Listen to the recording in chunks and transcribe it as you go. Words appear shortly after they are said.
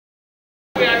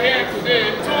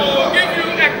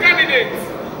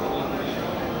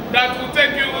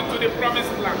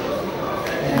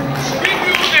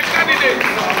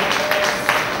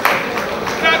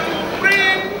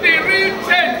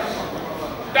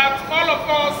that all of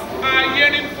us are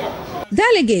yearning for.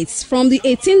 Delegates from the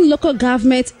 18 local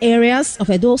government areas of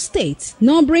Edo State,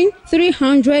 numbering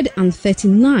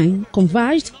 339,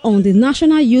 converged on the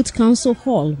National Youth Council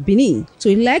Hall, Benin, to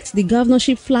elect the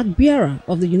governorship flag bearer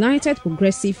of the United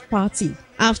Progressive Party.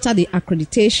 After the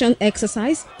accreditation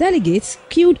exercise, delegates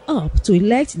queued up to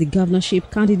elect the governorship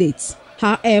candidates.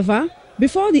 However,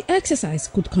 before the exercise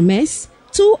could commence,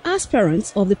 two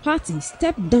aspirants of the party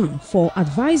stepped down for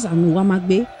Adviser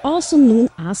Nowamagbe, also known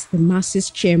as the masses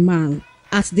chairman.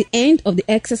 At the end of the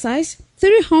exercise,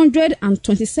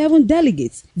 327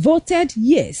 delegates voted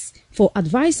yes for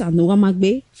Adviser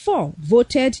Nowamagbe, 4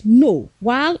 voted no,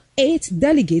 while 8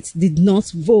 delegates did not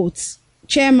vote.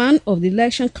 Chairman of the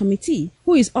election committee,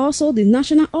 who is also the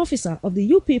national officer of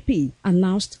the UPP,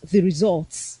 announced the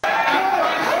results.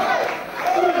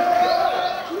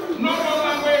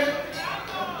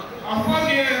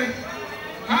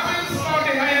 Having scored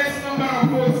the highest number of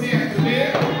votes here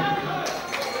today,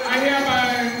 I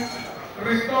hereby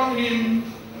return him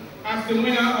as the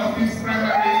winner of this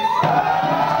primary.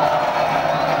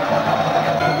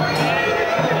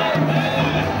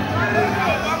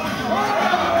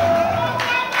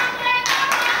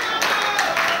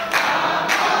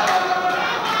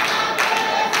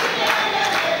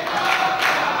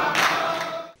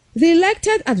 The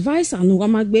elected Adviser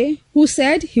Nowamagbe, who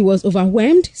said he was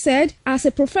overwhelmed, said as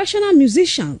a professional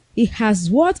musician, he has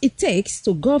what it takes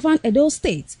to govern Edo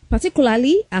State,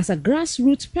 particularly as a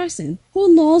grassroots person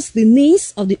who knows the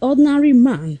needs of the ordinary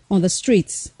man on the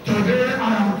streets. Today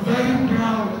I am very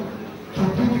proud to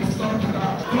put a stop to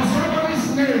that. For somebody's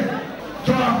name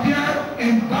to appear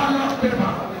in ballot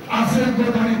paper as a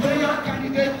gubernatorial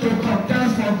candidate to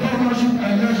contest for governorship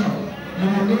election, you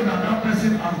will know that that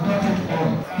person has got it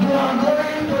all. You are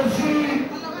going to see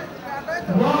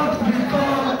what we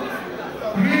call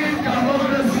real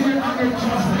democracy and a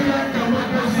transparent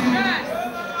democracy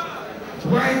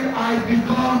when I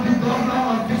become the governor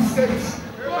of this state.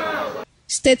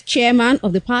 State chairman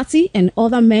of the party and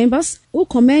other members who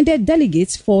commended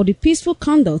delegates for the peaceful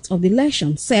conduct of the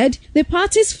election said the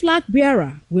party's flag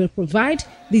bearer will provide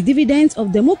the dividends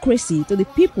of democracy to the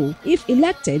people if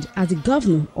elected as the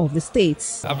governor of the state.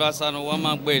 Adviser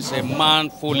Nowamagbe is a man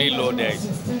fully loaded.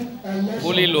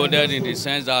 Fully loaded in the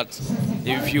sense that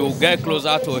if you get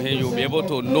closer to him, you'll be able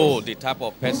to know the type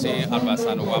of person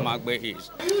Adviser Nowamagbe is.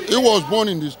 He was born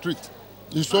in the street.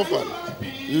 He suffered.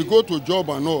 He go to job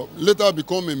and all. Later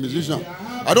become a musician.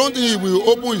 I don't think he will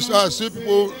open his eyes, see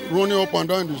people running up and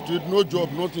down the street, no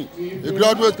job, nothing. A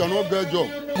graduate cannot get a job.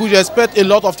 We expect a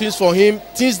lot of things from him,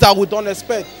 things that we don't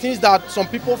expect, things that some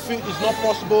people feel is not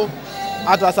possible.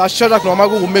 Adviser Shedrack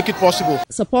Nowamagbe will make it possible.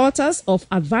 Supporters of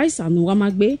Adviser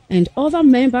Nowamagbe and other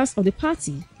members of the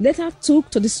party later took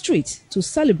to the street to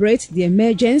celebrate the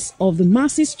emergence of the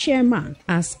masses chairman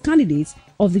as candidate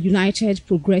of the United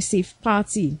Progressive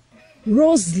Party.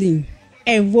 Roseline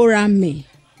Ebhoramen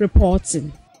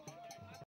reporting.